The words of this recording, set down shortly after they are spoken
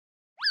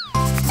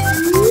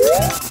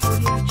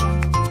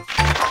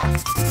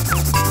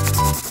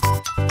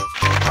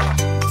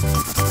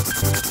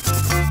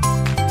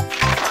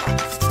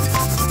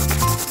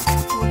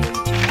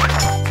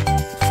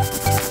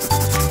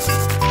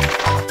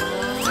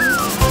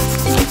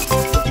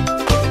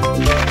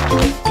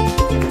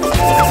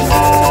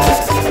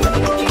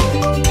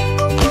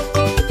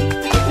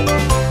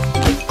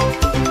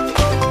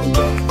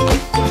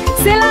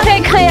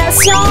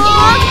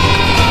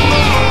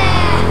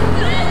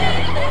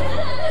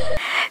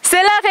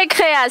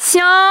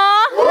récréation.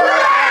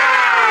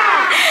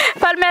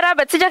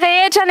 Miaraba tsika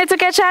rehetra ny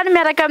tokantrano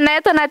miaraka aminay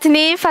ato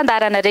anatin'ny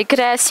fandarana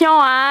récréation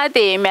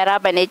dia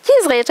miaraba ny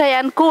ankizy rehetra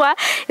ihany koa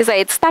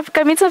izay tsy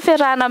tapaka mihitsy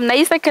fiarahana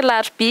aminay isaky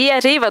larobia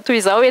hariva toy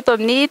izao eto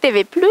amin'ny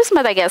TV Plus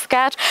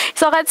Madagascar.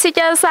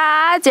 Isaorantsika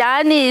sahady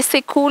ny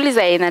sekoly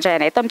izay nandray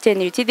anay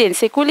tamin'ity ity dia ny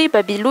sekoly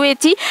Babilou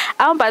ety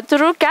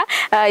Ambatoroka.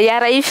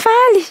 Hiara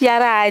ifaly,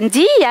 hiara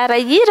andia, hiara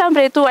hira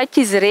amin'ireto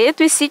ankizy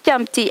reto isika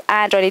amin'ity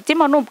andro an'ity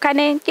manomboka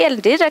any kely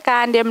indrindra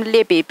ka any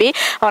amin'le bebe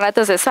ao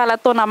anatin'izay sala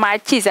taona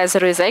maha-ankizy azy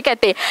ireo izay ka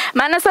dia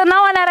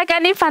manasanao anaraka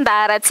ny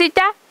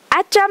fandaharantsika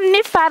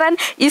hatramin'ny farany.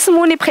 Isy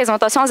moa ny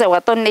présentation izay ho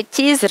ataon'ny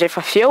ankizy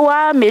rehefa avy eo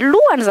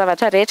milohany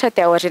zavatra rehetra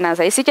dia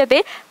aorianan'izay isika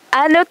dia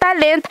aneo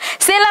talenta.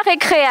 C'est la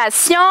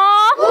récréation.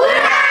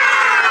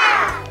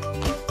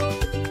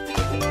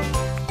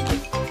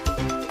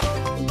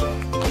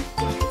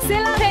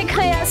 C'est la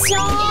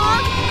récréation.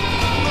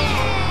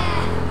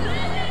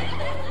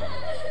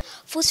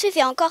 Vous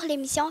suivez encore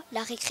l'émission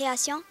La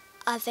Récréation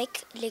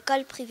avec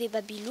l'école privée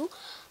Babilou.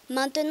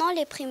 Maintenant,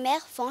 les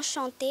primaires vont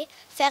chanter,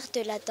 faire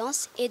de la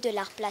danse et de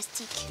l'art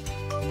plastique.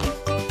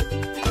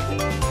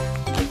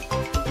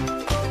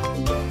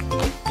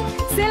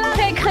 C'est la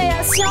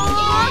récréation.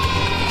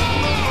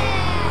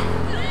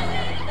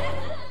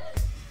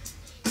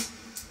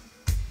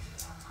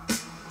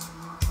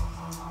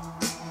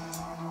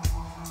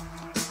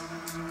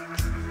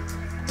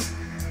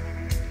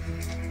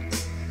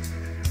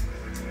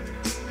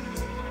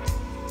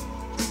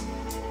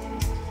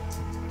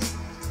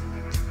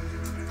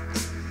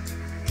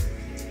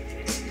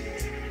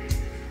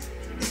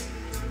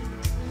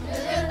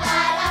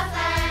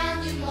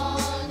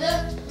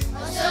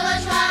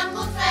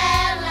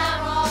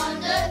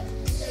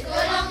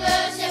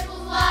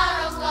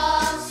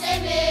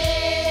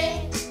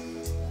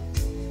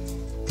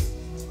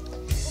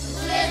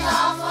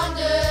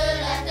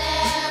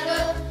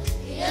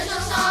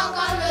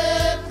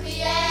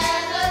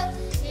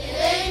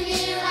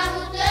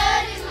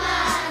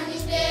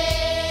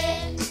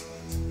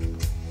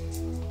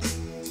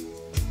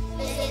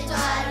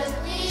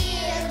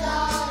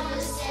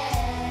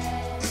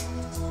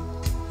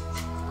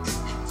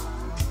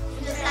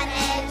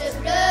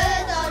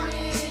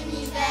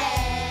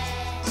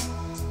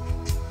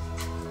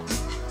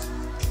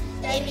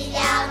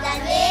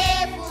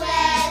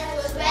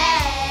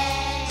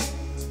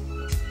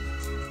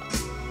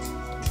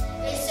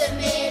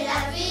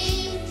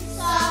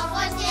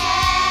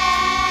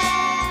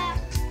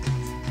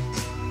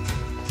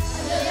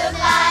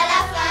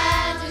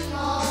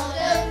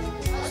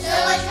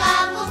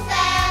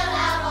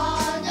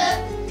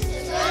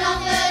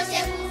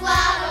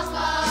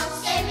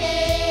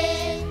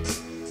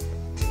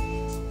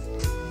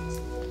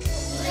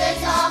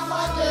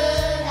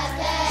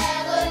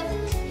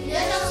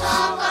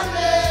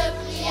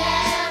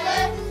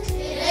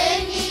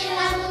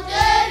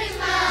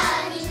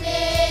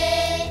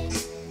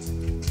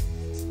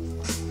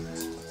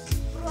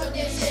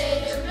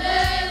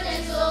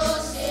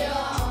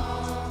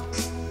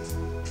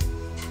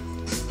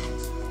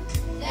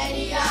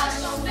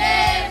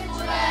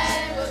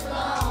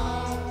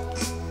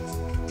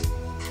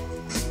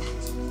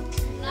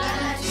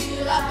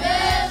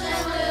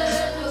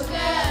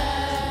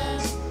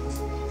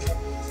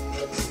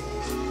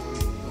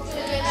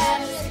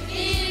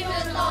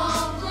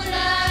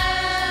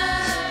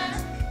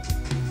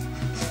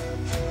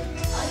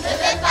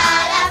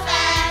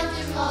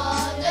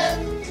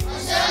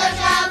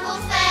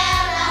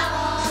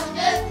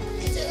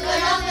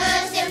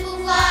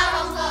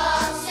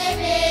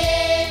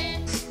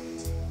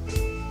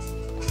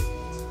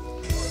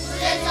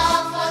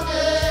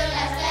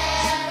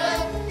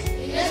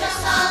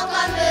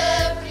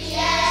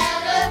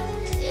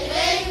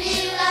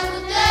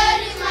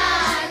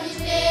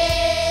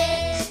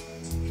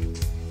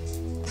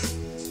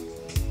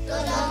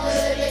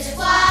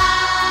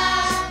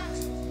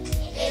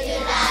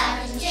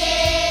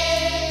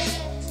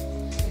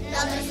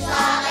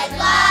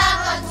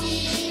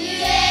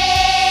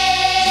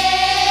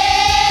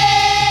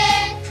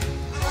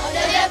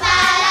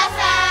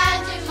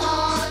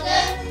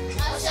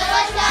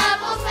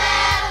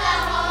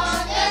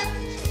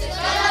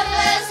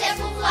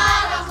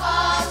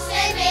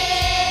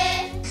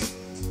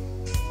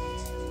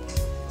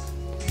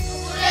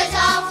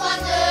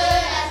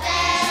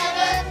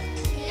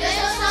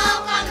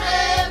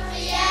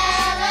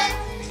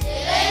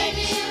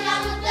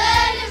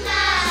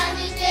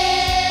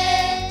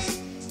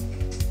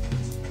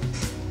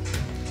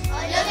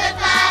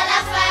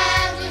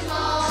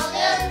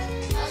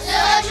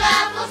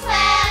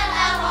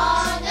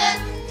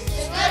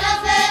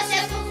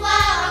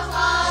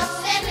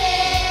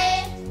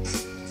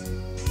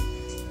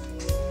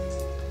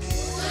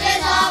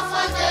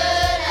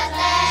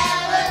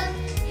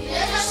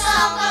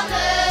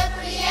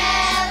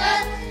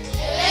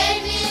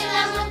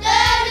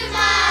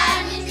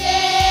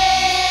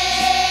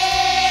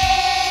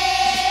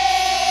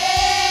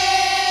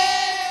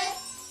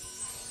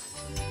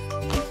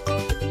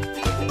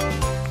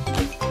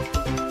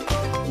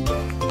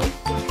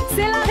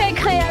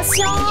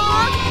 récréation.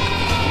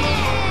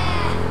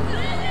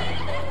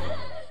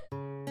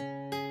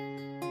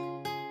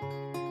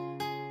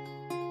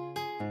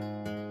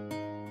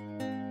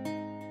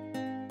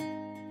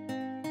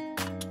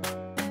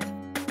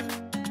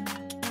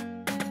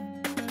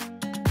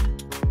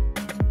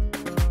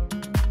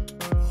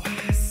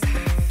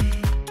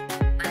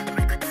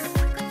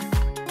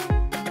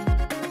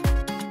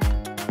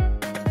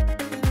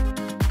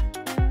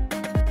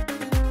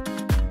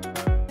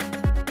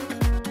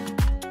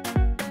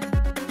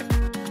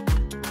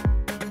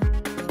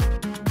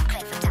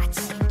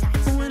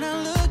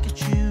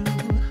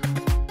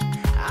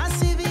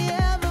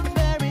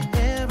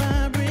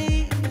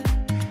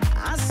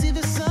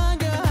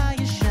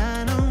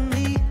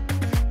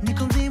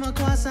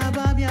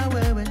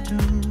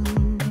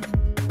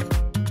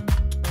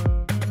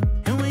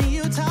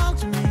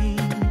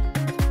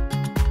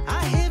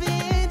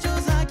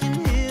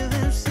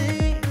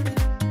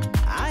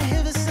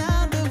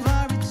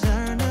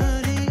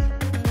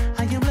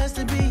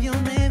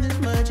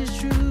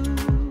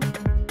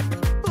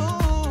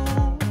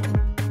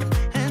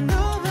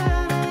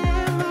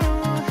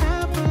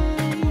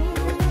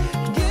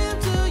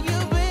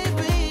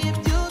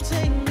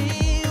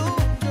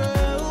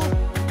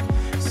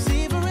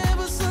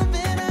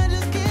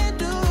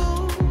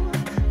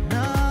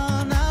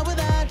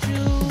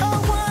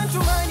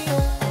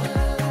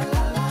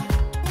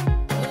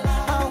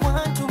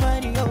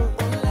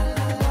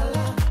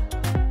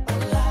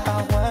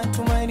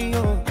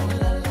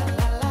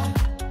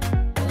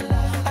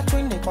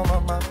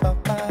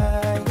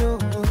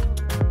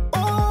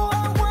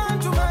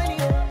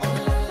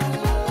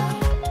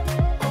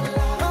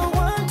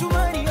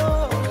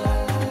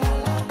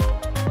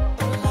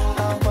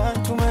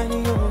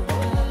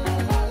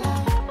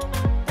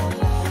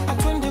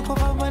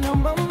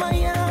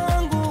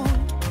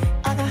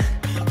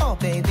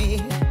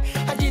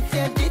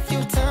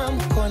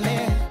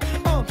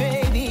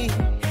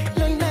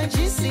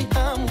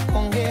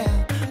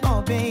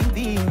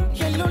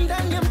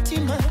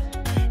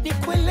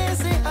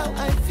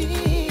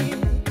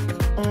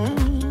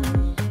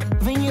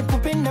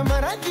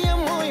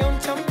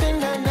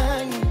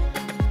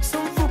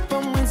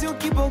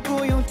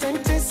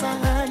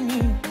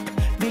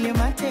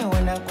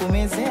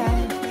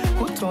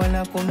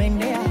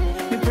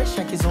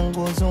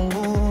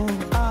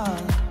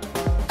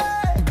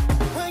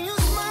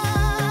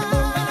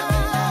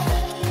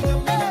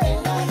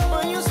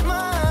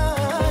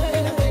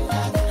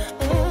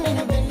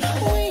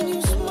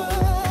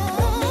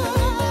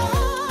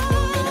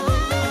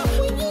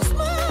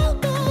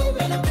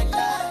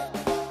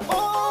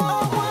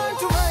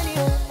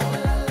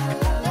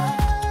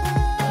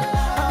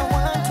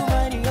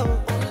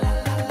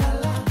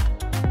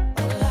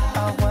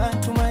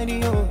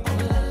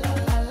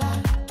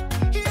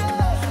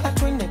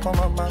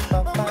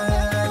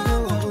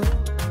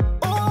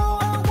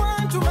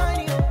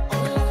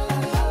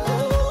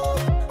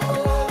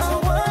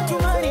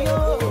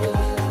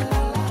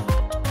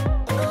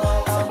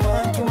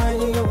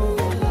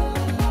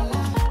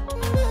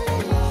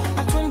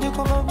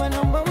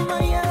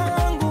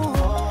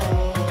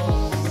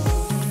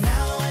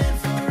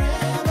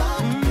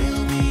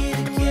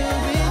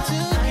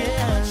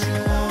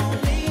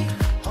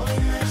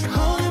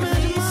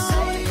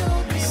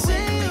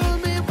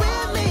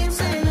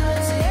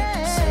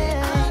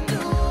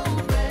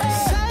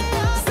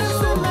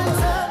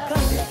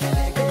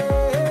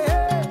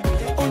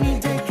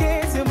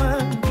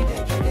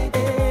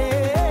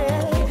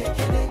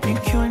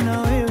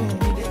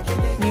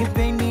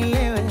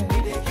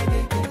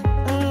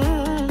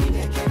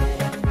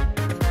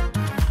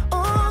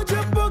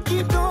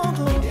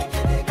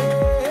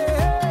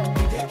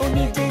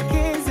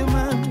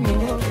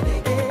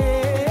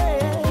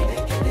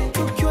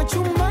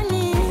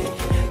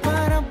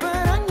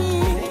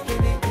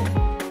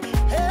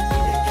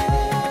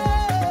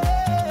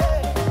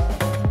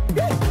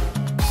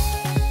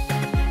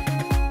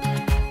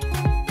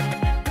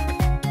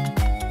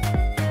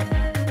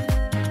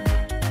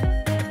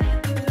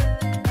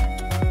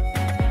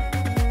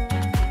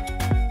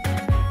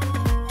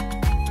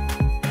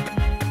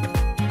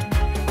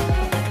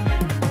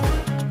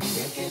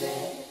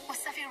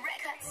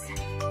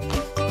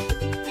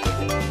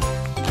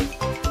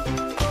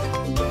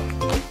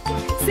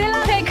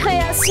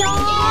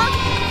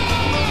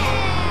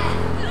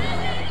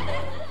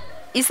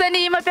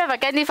 Isany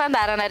mampiavaka ny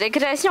fandarana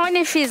récréation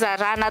ny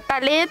fizarana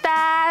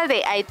talenta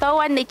dia ahitao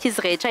an'ny ankizy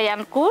rehetra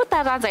ihany koa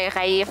taranja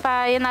iray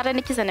efa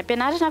ianaran'ny ankizy any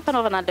am-pianarana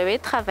fanaovana ilay hoe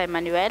travail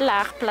manuel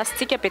art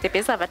plastique be dia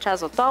be zavatra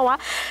azo atao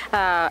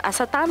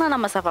asa tanana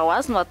mazava ho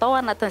azy no atao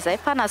anatin'izay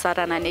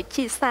fanazarana ny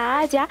ankizy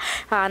sahady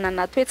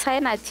hanana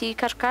toe-tsaina tia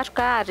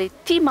karokaroka ary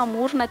tia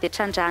mamorona dia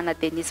trandrahana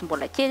dia nisy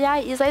mbola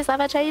kely izay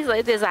zavatra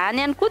izay dia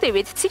zany ihany koa dia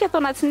hoentintsika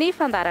tao anatin'ny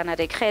fandarana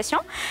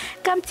récréation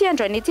ka amin'ity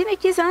androany ity ny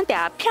ankizy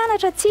dia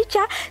hampianatra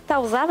antsika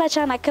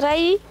zavatra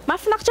anankiray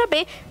mahafinaritra be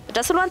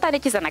raha lohany tany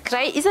ankizy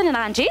anankiray iza ny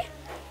anarandry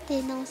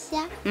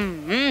Dénoncia.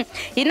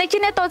 Inona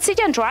kiny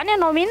ataontsika androany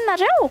ianao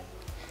minonareo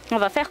on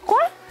va faire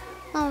quoi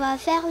On va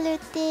faire le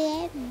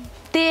TM.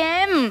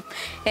 TM.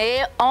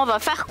 Et on va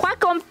faire quoi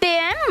comme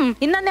TM?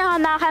 Il n'en est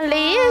en arabe.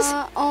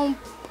 En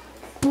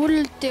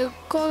boule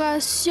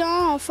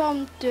décoration en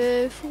forme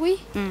de fruits.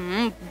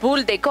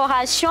 Boule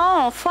décoration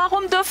en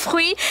forme de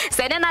fruits.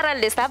 C'est un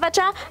arabe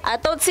zavatra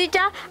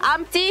ataotsika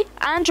amty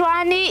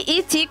androany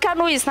ity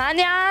kano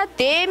izany a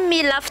de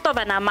mila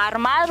fitaovana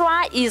maromaro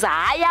a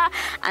izahay a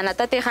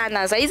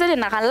anatanterahana an'izay izy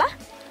anarana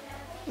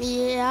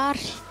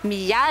Miary.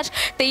 miary.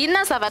 De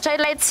inona zavatra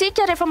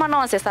ilaitsika rehefa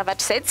manao an'izay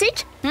zavatra izay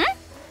tsika?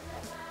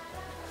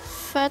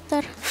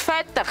 Feutre.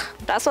 Feutre.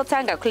 Raha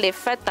atsangako le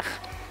feutre.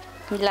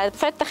 Mila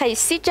feutre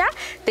isika.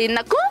 De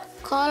inona koa?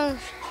 Colle.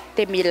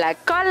 De mila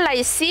colle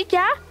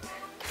isika.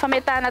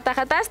 Fametahana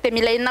taratasy. De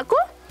mila inona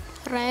koa?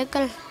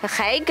 Règle.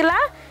 Règle.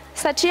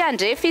 Satria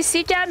andrefy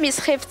isika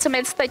misy refy tsy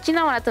maintsy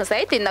takiana ao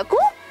anatin'izay. De inona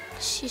koa?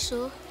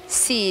 Ciseaux.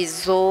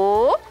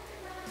 Ciseaux.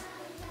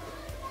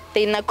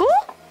 De inona koa?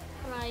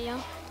 Crayon.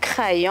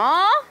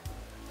 Crayon.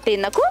 De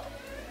inona koa?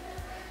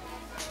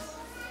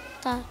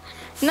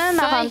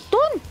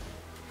 Nanarantony.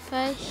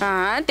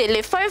 Feuille. De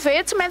le feuille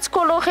ve tsy maintsy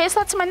coloré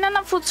sa tsy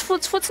manana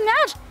fotsifotsy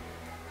ary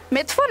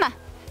mety foana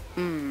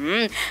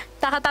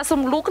taratasy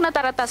miloko na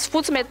taratasy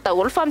fotsy mety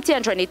daholo fa amin'ity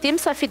androany ity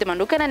misafidy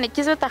manokana ny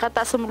ankizy hoe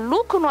taratasy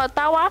miloko no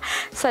atao a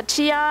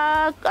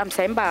satria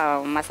amin'izay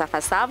mba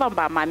mazavazava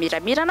mba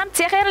mamiramirana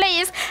mijery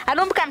an'ilay izy.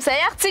 Anomboka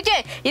amin'izay ary tsika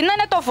e, inona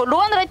ny atao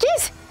voalohany raika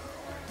izy?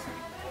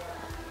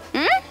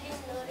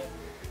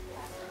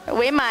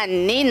 Hoe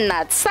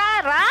maninona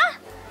tsara?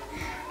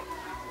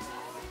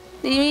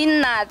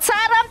 Inona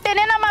tsara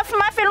mitenena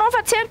mafimafy aloha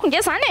fa tsy haiko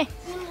nge zany e.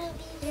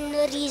 Ligne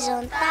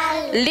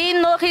horizontale.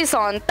 Ligne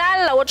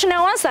horizontale, ohatrany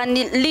ahoana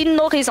zany ligne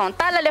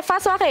horizontale le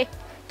fasary e.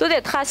 To de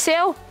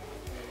tracé-o.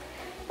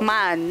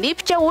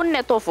 Manipika hono ny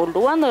atao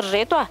voalohany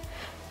reto a.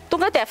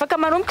 Tonga de afaka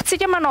manomboka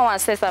tsika manao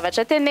an'izay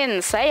zavatra tenenina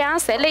izay a,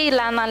 izay le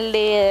ilana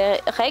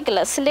an'le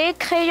règle sy le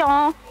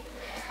crayon.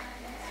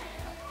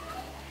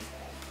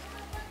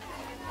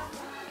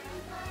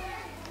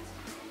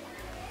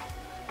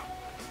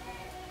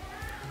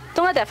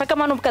 Tonga de afaka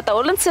manomboka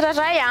daholo ny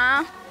tsirairay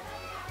a.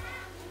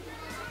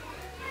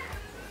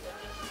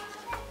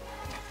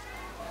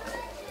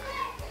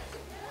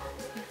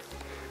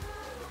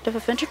 Rehefa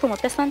avy eo ndray vao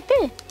mampiasa ny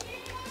ty.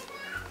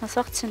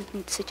 Masary tsy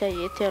nitsika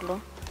ety aloha.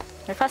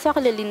 Rehefa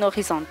sary le ligne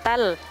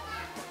horizontale.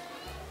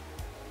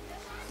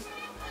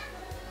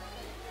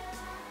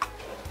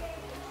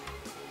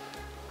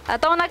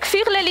 Atao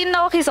anankifiry le ligne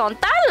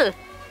horizontale?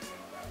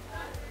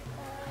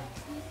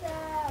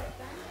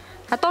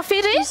 Atao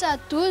firy? 10 à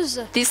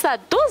 12. 10 à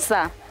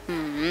 12?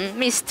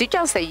 Misy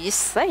dikan'izay izy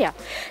izay a.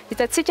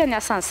 Hitantsika ny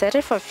asan'izay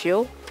rehefa avy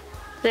eo.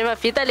 Rehefa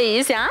vita le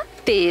izy a,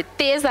 de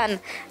tezana.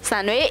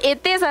 Zany hoe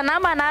etezana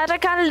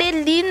manaraka an'le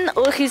ligne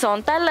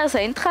horizontale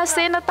izay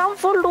nitracena tamin'ny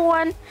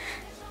voalohany.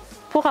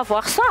 Pour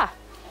avoir ça.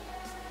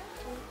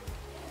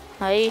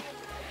 Ay.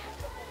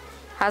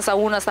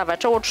 Azahoana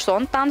zavatra ohatr'izao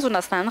ny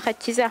tanjona zany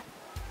rakizy a.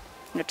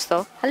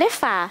 Ohatr'izao.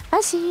 Alefa,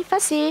 vas-y,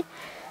 vas-y.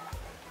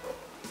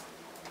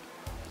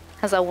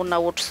 Azahoana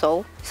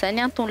ohatr'izao. Izay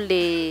ny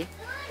antony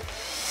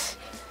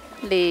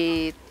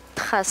le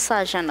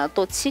traçage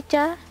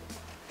nataontsika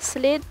sy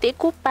le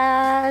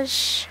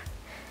découpage.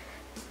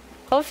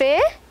 Au ve?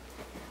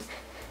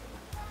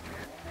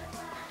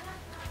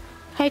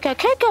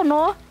 Kaikakaiky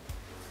anao.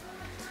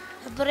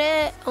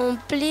 Après, on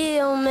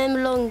plie en même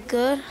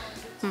longueur.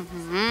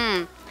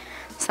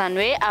 Zany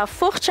hoe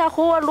aforitra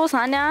roa aloha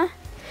zany a.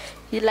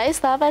 Ilay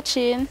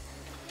zavatra iny.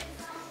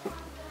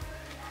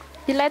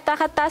 Ilay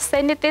taratasy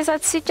izay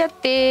netezantsika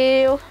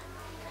teo.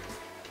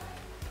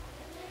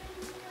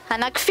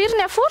 Anankifiry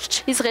ny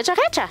aforitra izy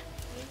rehetrarehetra?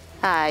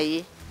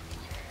 Ay.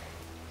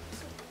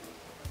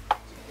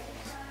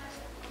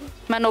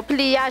 Manao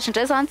pliage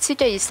indray zany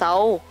tsika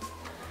izao.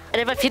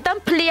 Rehefa vita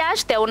ny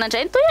pliage dia ahoana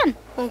indray ny toyany?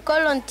 On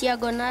colle en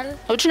diagonale.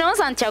 Ohatrany ahoana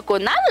zany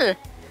diagonale?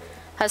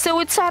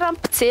 Asehoy tsara ny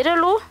mpijery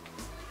aloha.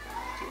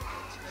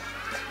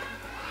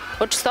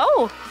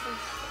 Ohatr'izao?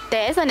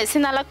 Dia aiza ny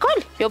asiana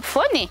lakaoly? Eo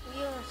ampovoany?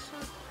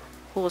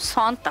 Au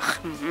centre.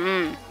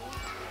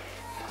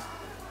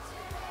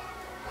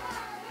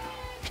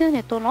 Fiona ny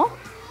ataonao?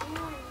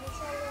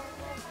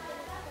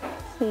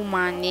 Ho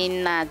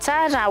maninona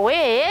tsara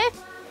hoe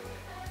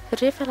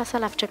rehefa lasa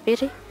lavitra be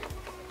re.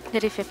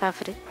 Re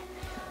vehivavy re.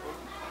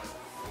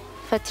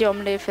 Fa dio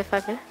amin'ilay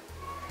vehivavy.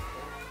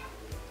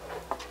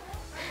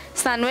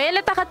 Zany hoe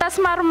ilay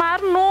taratasy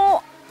maromaro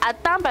no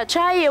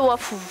atambatra eo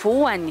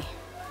afovoany.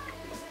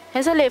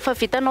 Aiza le efa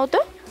vitanao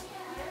teo?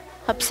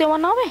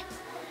 Ampisehoanao e?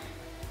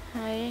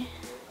 Ay.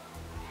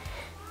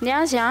 Ny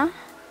azy a,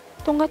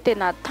 tonga dia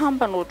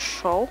natambana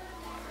ohatr'izao.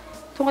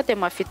 Tonga dia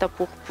mahavita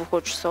boribory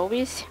ohatr'izao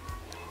izy.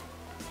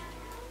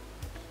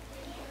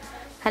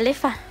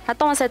 Alefa,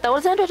 atao an'izay daholo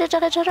izany ireo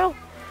rehetrarehetra ireo.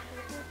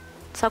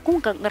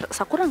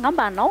 Zakora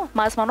angamba anao,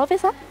 mahazo manao ve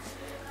za?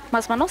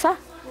 Mahazo manao za?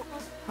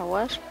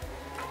 Ahoara.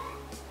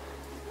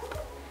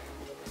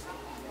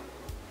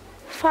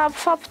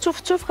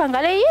 Fampitsofotsofoka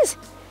anga le izy?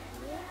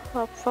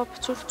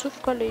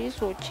 Fampitsofotsofoka le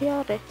izy ohatry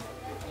ary.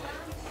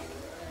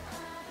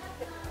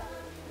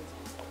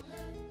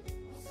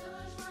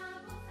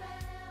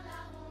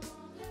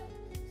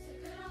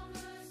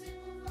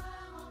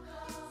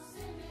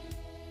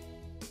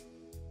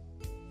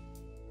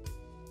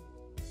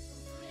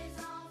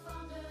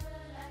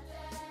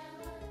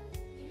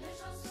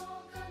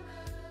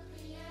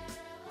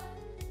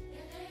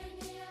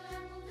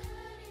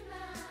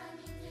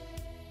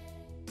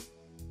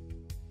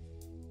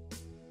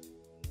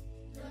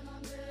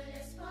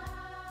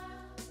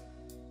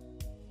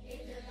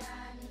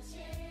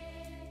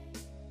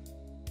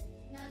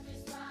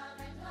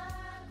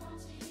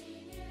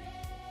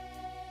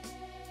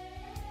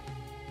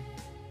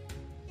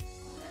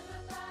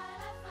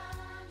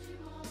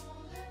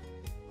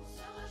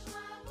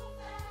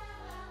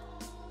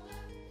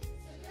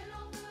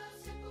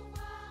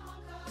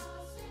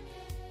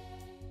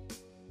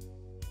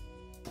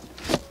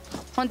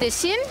 On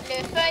dessine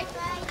les feuilles.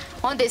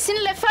 On dessine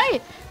les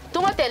feuilles. Tout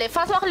le monde les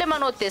façons les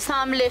manos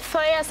dessinent les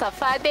feuilles, ça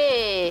fait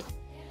des.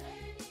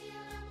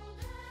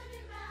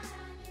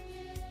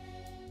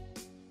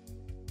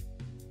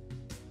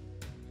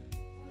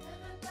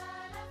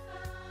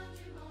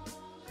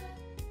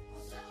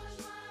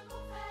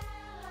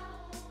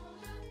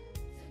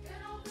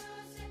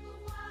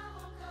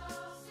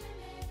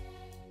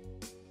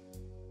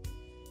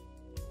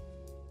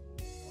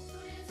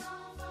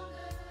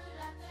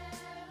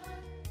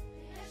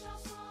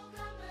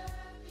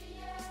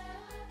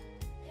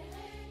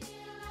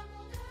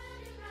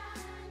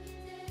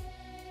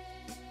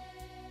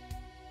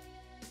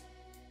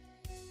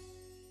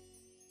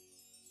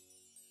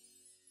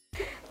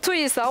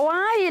 Toy izao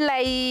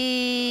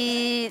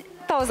ilay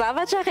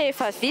taozavatra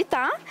rehefa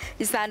vita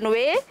izany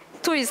hoe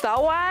toy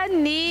izao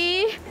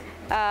ny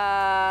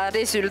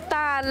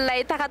résultat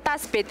lay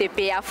taratasy be dia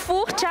be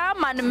aforitra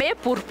manome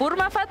boribory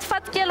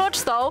mafatifaty kely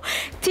ohatr' izao.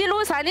 Ty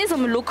aloha zany izy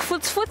miloko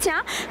fotsifotsy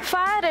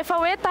fa rehefa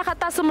hoe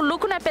taratasy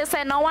miloko no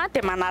ampiasainao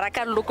dia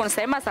manaraka ny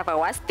lokon'izay mazava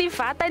ho azy ty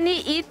vatany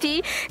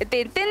ity.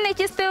 Dia ny teniny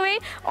ankizy teo hoe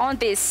on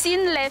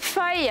dessine les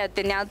feuilles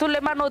dia ny antony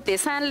le manao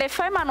dessin les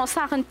feuilles manao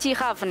sarin'ity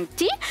raviny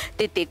ity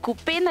dia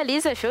découpena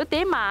ilay izy avy eo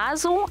dia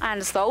mahazo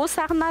an'izao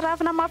sarina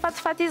ravina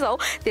mafatifaty izao.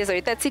 Dia izao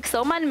hitantsika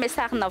izao manome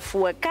sarina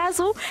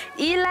voankazo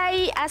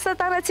ilay asa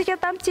tanantsika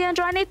tamin'ity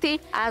androany ity.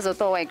 Azo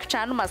atao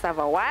haingon-trano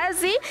mazava ho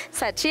azy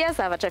satria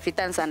zavatra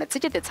vitan'izany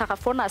antsika dia tsara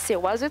foana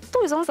aseho azy hoe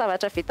toy izao ny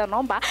zavatra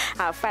vitanao mba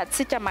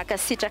ahafahantsika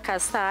makasitraka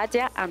sady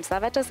amin'ny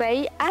zavatra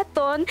izay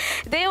ataony.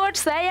 Dia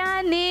ohatr'izay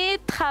ny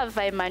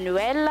travail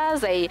manuel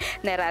izay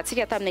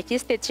niarahantsika tamin'ny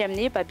ankizy tetry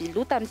amin'ny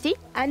Babilou tamin'ity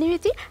anio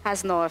ity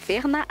azonao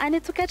averina any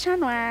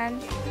an-tokantrano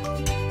any.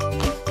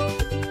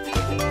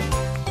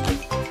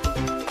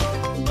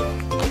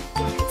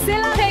 C'est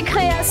la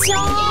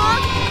récréation.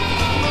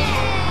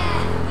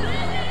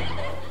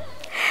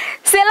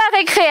 C'est la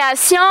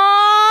récréation.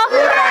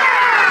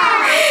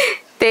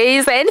 Dia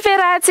izay ny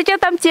fiarahantsika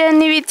tamin'ity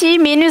anio ity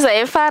mino izay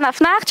efa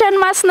nafinaritra ny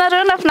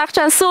masonareo,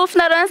 nafinaritra ny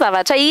sofinareo, ny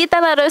zavatra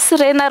hitanareo sy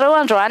renareo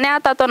androany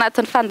tato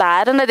anatin'ny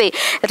fandaharana. Dia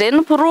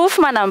reny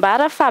porofo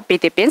manambara fa be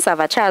dia be ny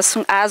zavatra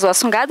azo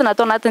asongadina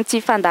atao anatin'ity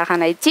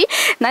fandaharana ity.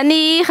 Na ny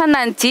hira,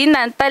 na ny dihy,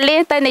 na ny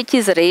talenta ny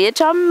ankizy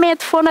rehetra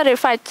mety foana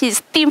rehefa ankizy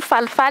tia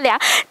mifalifaly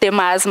dia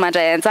mahazo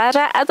mandray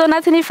anjara atao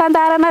anatin'ny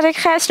fandaharana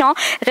récréation.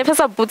 Rehefa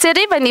sabotsy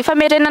hariva ny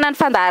famerenana ny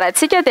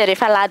fandaharantsika dia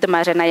rehefa alahady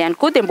maraina ihany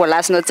koa dia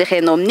mbola azonao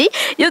jerenao amin'ny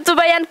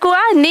YouTube ihany koa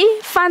ny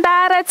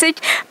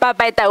fandaharantsika.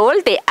 Babay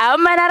daholo dia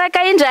amin'ny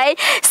manaraka indray.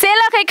 C'est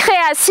la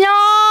récréation.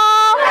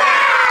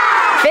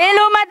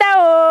 Veloma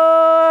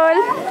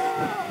daholo.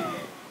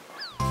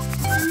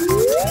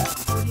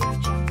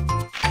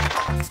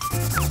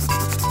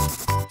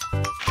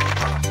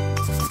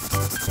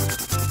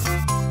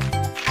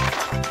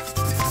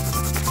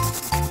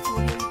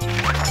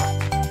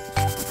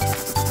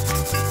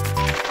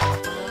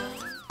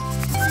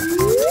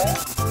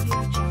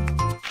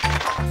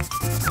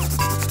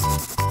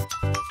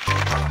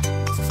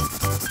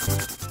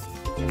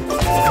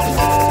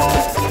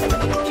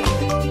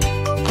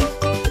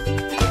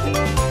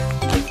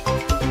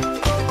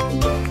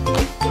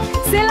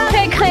 C'est la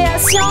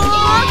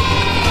récréation.